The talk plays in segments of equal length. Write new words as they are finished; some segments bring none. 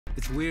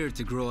It's weird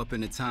to grow up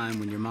in a time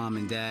when your mom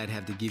and dad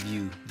have to give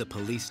you the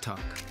police talk,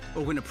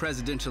 or when a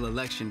presidential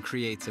election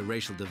creates a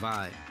racial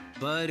divide.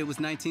 But it was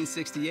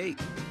 1968,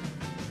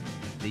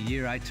 the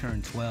year I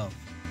turned 12.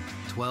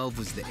 12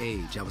 was the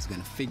age I was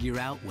gonna figure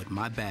out what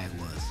my bag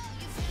was.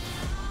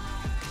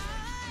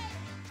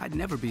 I'd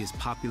never be as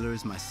popular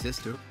as my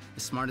sister,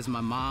 as smart as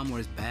my mom, or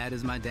as bad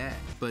as my dad.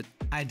 But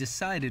I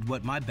decided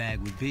what my bag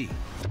would be.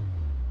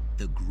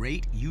 The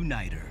Great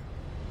Uniter.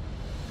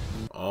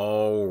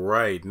 All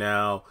right,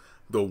 now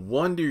The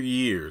Wonder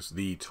Years,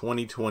 the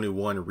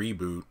 2021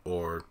 reboot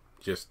or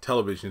just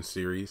television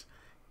series,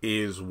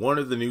 is one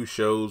of the new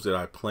shows that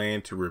I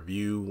plan to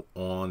review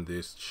on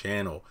this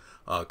channel,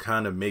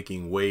 kind of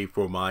making way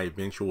for my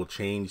eventual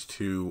change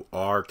to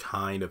our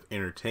kind of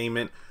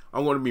entertainment.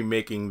 I'm going to be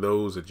making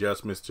those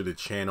adjustments to the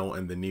channel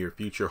in the near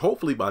future,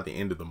 hopefully by the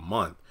end of the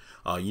month.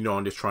 You know,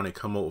 I'm just trying to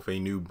come up with a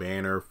new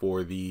banner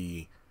for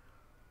the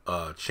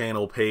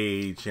channel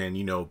page, and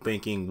you know,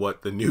 thinking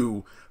what the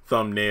new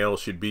thumbnail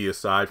should be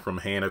aside from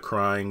Hannah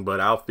crying, but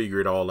I'll figure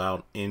it all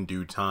out in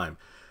due time.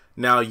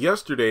 Now,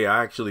 yesterday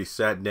I actually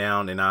sat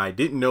down and I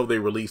didn't know they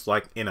released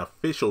like an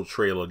official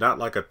trailer, not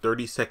like a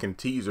 30-second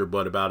teaser,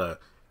 but about a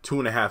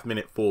 2.5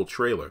 minute full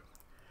trailer.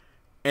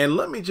 And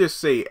let me just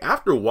say,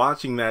 after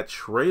watching that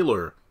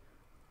trailer,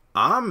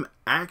 I'm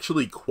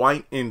actually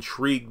quite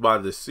intrigued by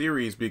the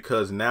series,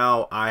 because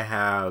now I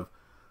have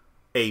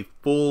a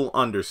full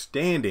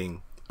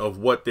understanding of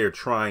what they're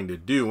trying to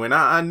do. And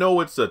I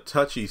know it's a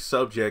touchy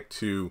subject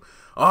to,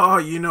 oh,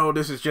 you know,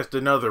 this is just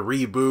another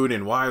reboot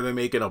and why are they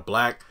making a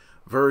black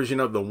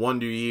version of the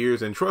Wonder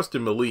Years? And trust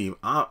and believe,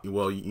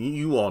 well,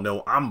 you all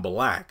know I'm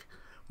black,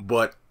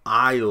 but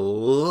I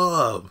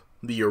love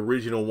the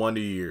original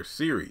Wonder Years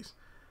series.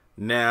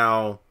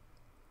 Now,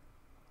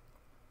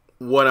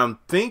 what I'm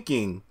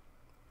thinking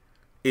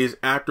is,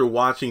 after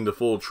watching the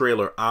full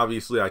trailer,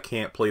 obviously I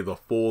can't play the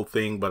full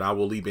thing, but I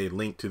will leave a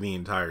link to the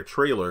entire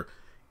trailer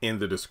in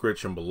the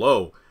description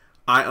below.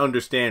 I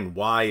understand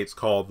why it's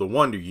called the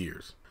Wonder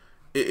Years.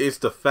 It's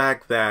the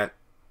fact that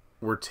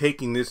we're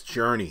taking this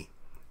journey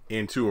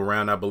into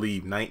around, I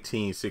believe,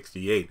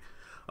 1968.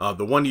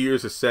 The Wonder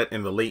Years is set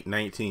in the late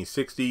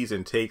 1960s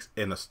and takes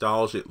a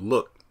nostalgic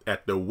look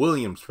at the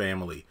Williams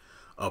family,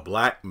 a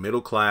black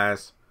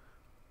middle-class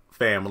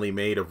family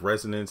made of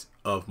residents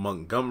of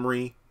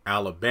Montgomery,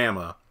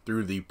 Alabama,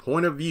 through the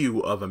point of view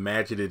of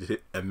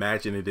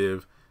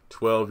imaginative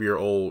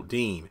 12-year-old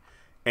Dean.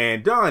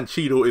 And Don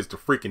Cheadle is the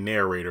freaking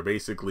narrator,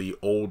 basically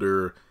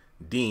older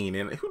Dean.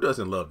 And who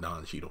doesn't love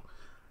Don Cheadle?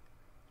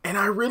 And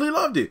I really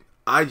loved it.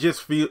 I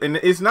just feel, and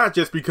it's not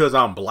just because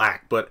I'm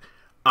black, but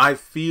I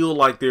feel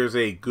like there's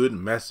a good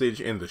message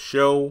in the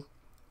show.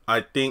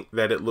 I think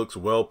that it looks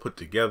well put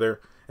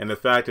together. And the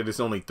fact that it's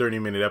only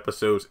 30-minute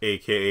episodes,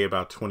 aka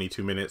about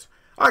 22 minutes,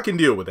 I can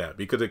deal with that,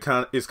 because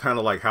it's kind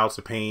of like House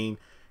of Pain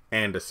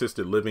and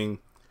Assisted Living,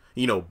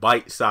 you know,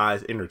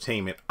 bite-sized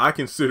entertainment. I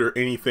consider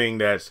anything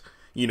that's,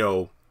 you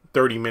know,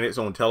 30 minutes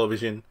on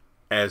television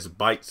as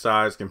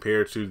bite-sized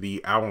compared to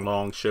the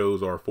hour-long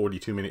shows or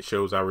 42-minute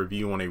shows I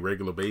review on a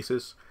regular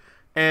basis.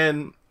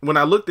 And when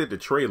I looked at the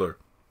trailer,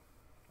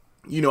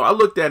 you know, I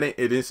looked at it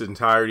in its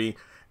entirety,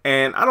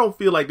 and I don't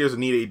feel like there's a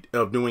need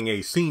of doing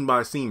a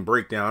scene-by-scene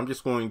breakdown. I'm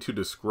just going to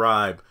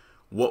describe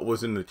what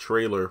was in the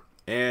trailer,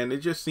 and it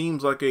just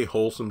seems like a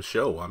wholesome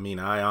show. I mean,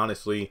 I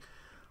honestly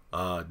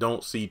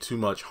don't see too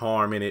much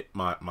harm in it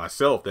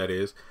myself, that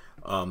is.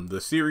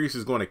 The series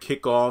is going to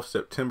kick off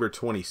September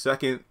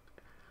 22nd,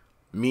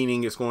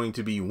 meaning it's going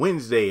to be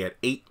Wednesday at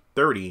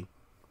 8:30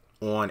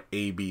 on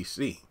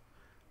ABC.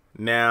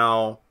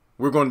 Now,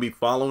 we're going to be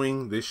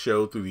following this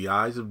show through the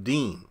eyes of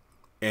Dean.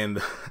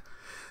 And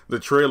the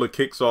trailer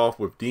kicks off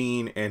with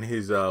Dean and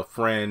his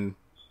friend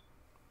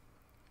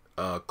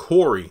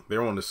Corey.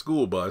 They're on the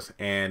school bus,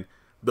 and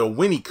the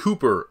Winnie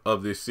Cooper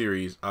of this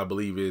series, I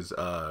believe, is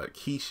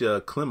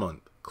Keisha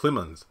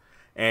Clemons.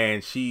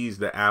 And she's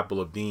the apple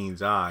of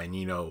Dean's eye. And,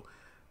 you know,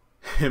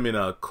 him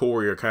and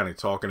Corey are kind of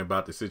talking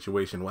about the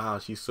situation. Wow,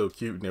 she's so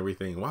cute and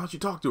everything. Why don't you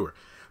talk to her?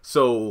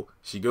 So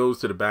she goes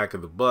to the back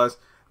of the bus.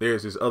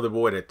 There's this other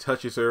boy that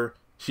touches her.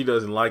 She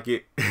doesn't like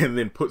it, and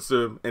then puts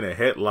him in a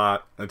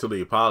headlock until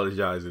he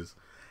apologizes.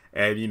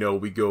 And, you know,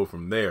 we go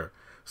from there.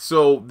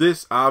 So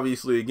this,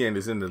 obviously, again,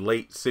 is in the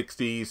late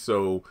 60s.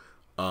 So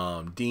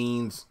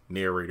Dean's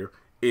narrator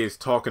is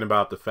talking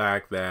about the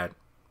fact that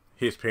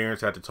his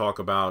parents had to talk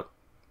about,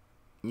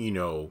 you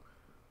know,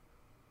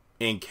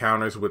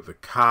 encounters with the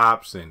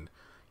cops and,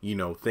 you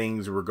know,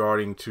 things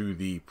regarding to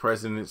the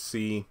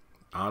presidency.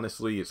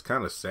 Honestly, it's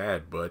kind of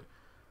sad, but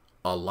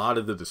a lot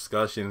of the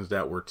discussions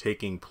that were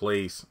taking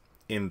place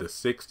in the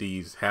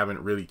 60s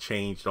haven't really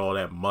changed all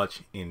that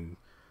much in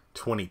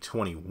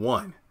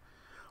 2021.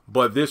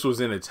 But this was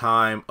in a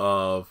time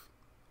of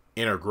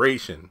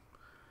integration,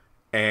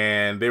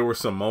 and there were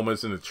some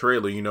moments in the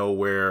trailer, you know,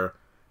 where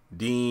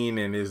Dean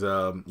and his,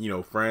 you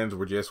know, friends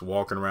were just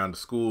walking around the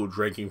school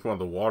drinking from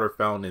the water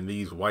fountain, and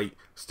these white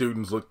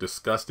students looked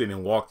disgusted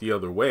and walked the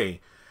other way.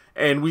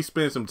 And we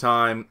spent some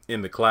time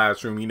in the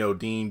classroom, you know,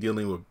 Dean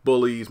dealing with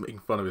bullies, making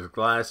fun of his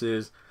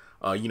glasses.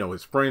 You know,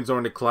 his friends are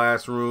in the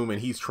classroom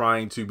and he's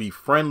trying to be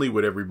friendly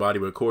with everybody,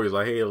 but Corey's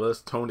like, hey, let's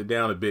tone it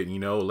down a bit, you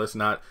know, let's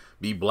not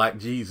be Black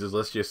Jesus,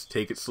 let's just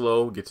take it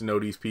slow, get to know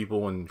these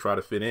people and try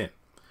to fit in.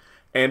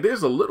 And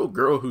there's a little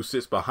girl who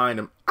sits behind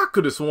him. I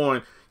could have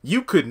sworn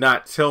you could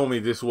not tell me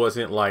this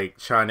wasn't like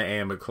China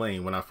Anne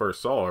McClain when I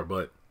first saw her,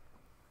 but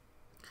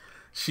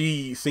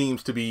she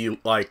seems to be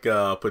like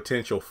a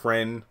potential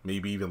friend,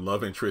 maybe even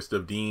love interest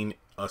of Dean,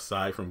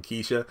 aside from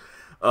Keisha,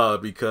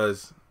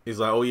 because he's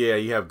like, oh yeah,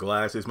 you have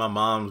glasses. My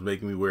mom's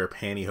making me wear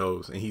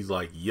pantyhose. And he's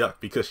like, yuck,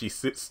 because she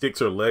sticks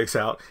her legs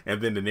out.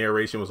 And then the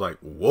narration was like,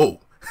 whoa.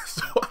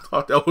 So I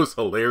thought that was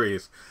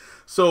hilarious.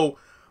 So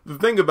the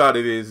thing about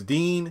it is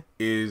Dean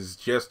is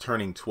just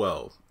turning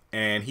 12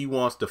 and he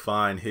wants to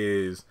find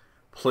his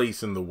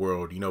place in the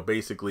world, you know,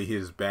 basically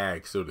his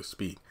bag, so to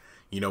speak.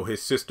 You know,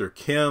 his sister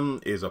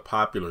Kim is a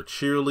popular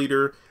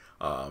cheerleader.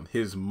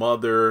 His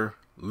mother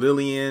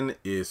Lillian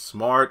is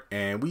smart,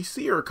 and we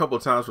see her a couple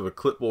of times with a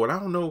clipboard. I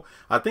don't know.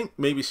 I think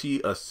maybe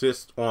she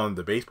assists on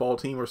the baseball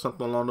team or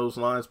something along those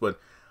lines, but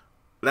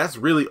that's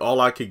really all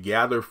I could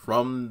gather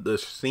from the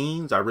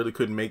scenes. I really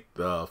couldn't make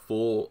the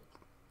full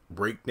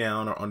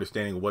breakdown or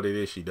understanding of what it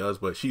is she does,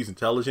 but she's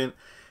intelligent.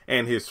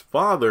 And his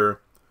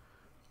father,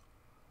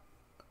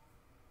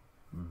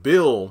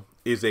 Bill,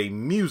 is a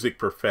music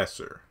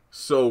professor.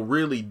 So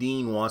really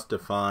Dean wants to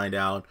find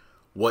out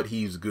what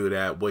he's good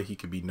at, what he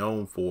could be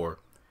known for,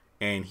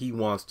 and he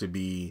wants to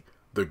be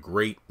the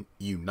great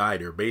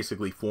uniter,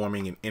 basically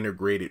forming an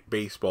integrated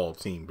baseball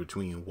team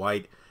between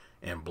white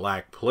and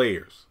black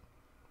players.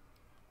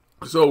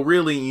 So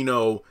really, you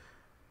know,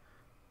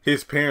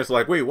 his parents are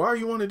like, wait, why do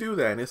you want to do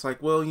that? And it's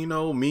like, well, you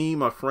know, me,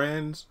 my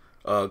friends,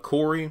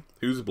 Corey,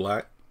 who's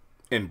black,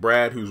 and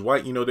Brad, who's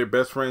white, you know, they're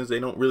best friends. They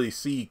don't really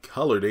see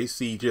color. They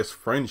see just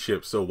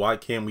friendship. So why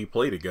can't we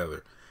play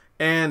together?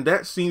 And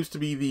that seems to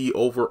be the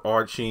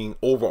overarching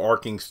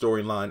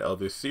storyline of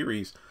this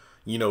series.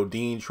 You know,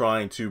 Dean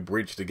trying to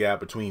bridge the gap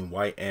between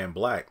white and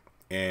black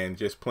and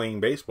just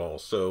playing baseball.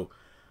 So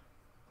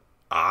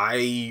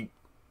I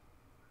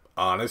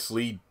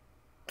honestly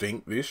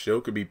think this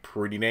show could be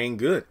pretty dang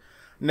good.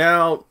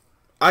 Now,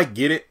 I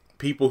get it.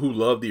 People who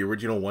love the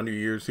original Wonder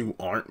Years who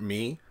aren't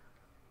me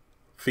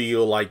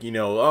feel like, you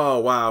know, oh,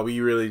 wow, we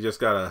really just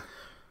gotta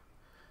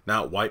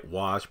not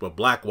whitewash, but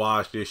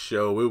blackwash this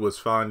show. It was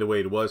fine the way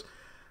it was.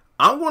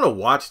 I want to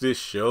watch this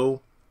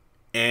show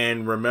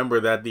and remember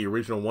that the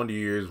original Wonder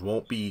Years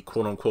won't be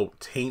quote unquote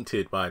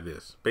tainted by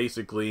this.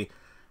 Basically,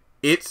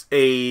 it's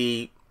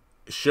a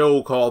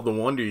show called The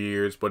Wonder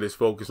Years, but it's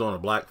focused on a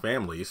black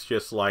family. It's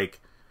just like,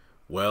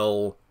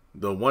 well,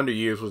 The Wonder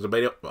Years was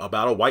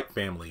about a white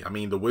family. I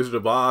mean, The Wizard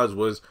of Oz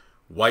was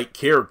white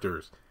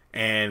characters.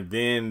 And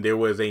then there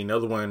was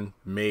another one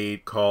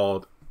made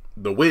called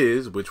The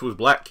Wiz, which was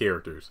black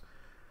characters.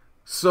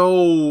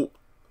 So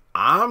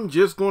I'm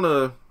just going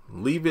to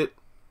leave it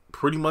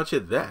pretty much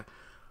at that.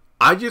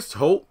 I just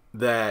hope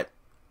that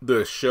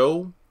the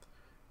show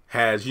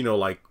has, you know,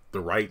 like the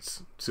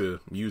rights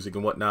to music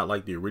and whatnot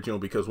like the original,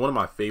 because one of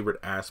my favorite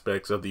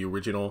aspects of the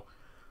original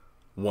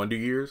Wonder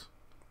Years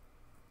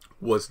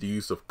was the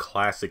use of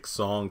classic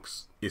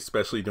songs,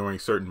 especially during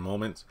certain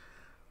moments.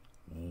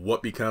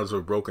 What Becomes of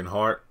a Broken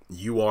Heart,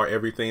 You Are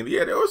Everything.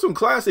 Yeah, there were some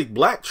classic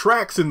black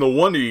tracks in the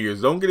Wonder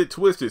Years. Don't get it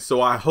twisted.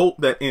 So I hope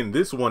that in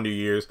this Wonder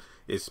Years,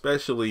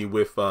 especially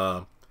with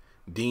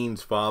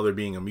Dean's father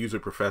being a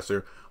music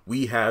professor,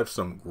 we have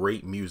some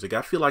great music.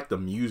 I feel like the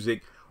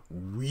music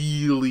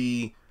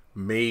really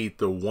made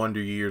the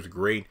Wonder Years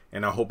great,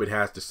 and I hope it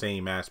has the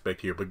same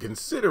aspect here. But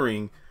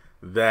considering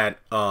that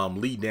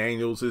Lee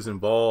Daniels is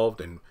involved,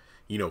 and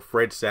you know,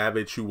 Fred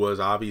Savage, who was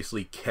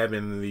obviously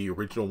Kevin in the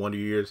original Wonder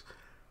Years,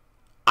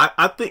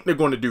 I think they're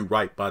going to do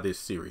right by this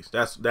series.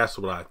 That's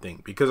what I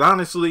think. Because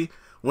honestly,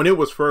 when it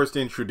was first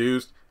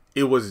introduced,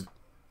 it was,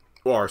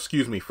 or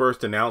excuse me,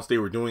 first announced they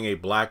were doing a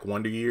Black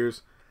Wonder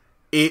Years,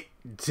 it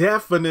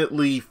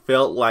definitely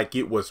felt like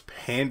it was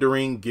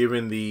pandering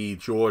given the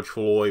George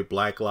Floyd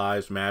Black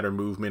Lives Matter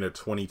movement of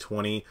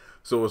 2020.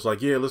 So it's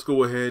like, yeah, let's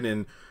go ahead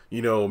and,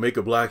 you know, make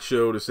a black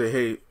show to say,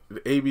 hey,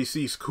 the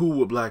ABC's cool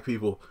with black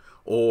people.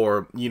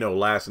 Or, you know,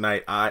 last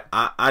night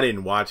I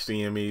didn't watch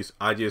the Emmys.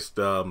 I just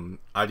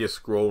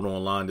scrolled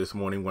online this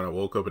morning when I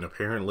woke up, and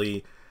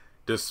apparently,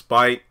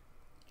 despite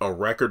a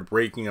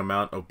record-breaking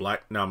amount of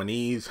black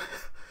nominees,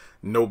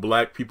 no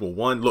black people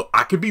won. Look,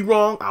 I could be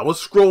wrong. I was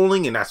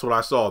scrolling and that's what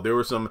I saw. There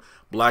were some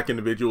black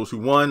individuals who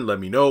won. Let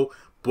me know.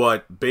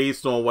 But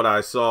based on what I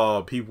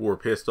saw, people were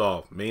pissed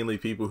off. Mainly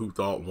people who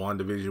thought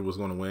WandaVision was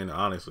going to win.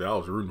 Honestly, I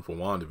was rooting for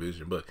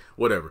WandaVision, but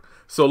whatever.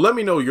 So let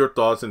me know your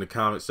thoughts in the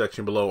comment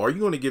section below. Are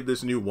you going to give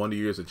this new Wonder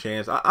Years a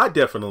chance? I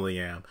definitely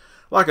am.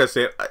 Like I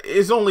said,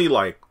 it's only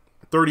like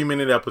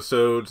 30-minute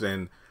episodes,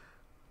 and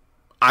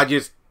I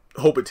just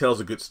hope it tells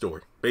a good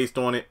story. Based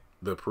on it,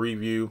 the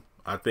preview,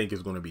 I think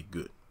is going to be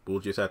good. We'll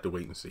just have to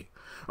wait and see.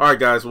 Alright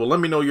guys, well let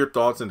me know your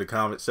thoughts in the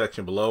comment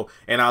section below.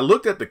 And I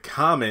looked at the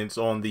comments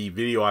on the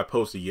video I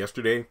posted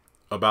yesterday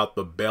about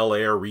the Bel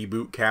Air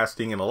reboot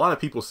casting, and a lot of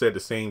people said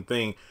the same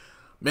thing.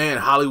 man,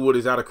 Hollywood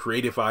is out of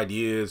creative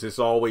ideas. It's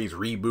always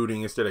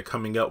rebooting instead of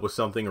coming up with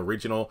something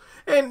original.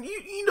 And,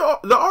 you know,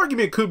 the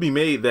argument could be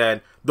made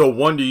that the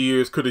Wonder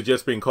Years could have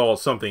just been called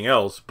something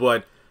else.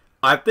 But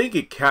I think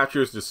it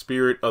captures the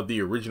spirit of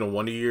the original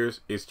Wonder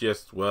Years. It's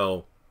just,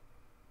 well,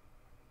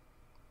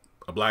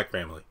 a black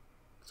family.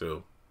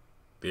 So,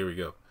 there we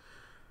go.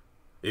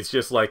 It's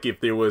just like if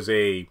there was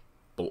a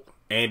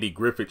Andy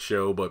Griffith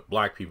show, but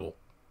black people.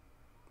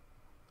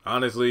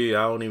 Honestly,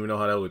 I don't even know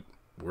how that would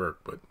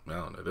work, but I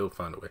don't know, they'll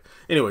find a way.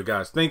 Anyway,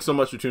 guys, thanks so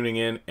much for tuning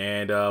in,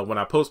 and when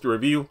I post a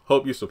review,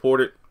 hope you support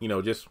it. You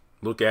know, just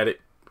look at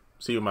it,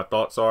 see what my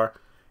thoughts are,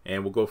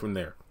 and we'll go from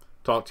there.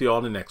 Talk to you all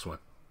in the next one.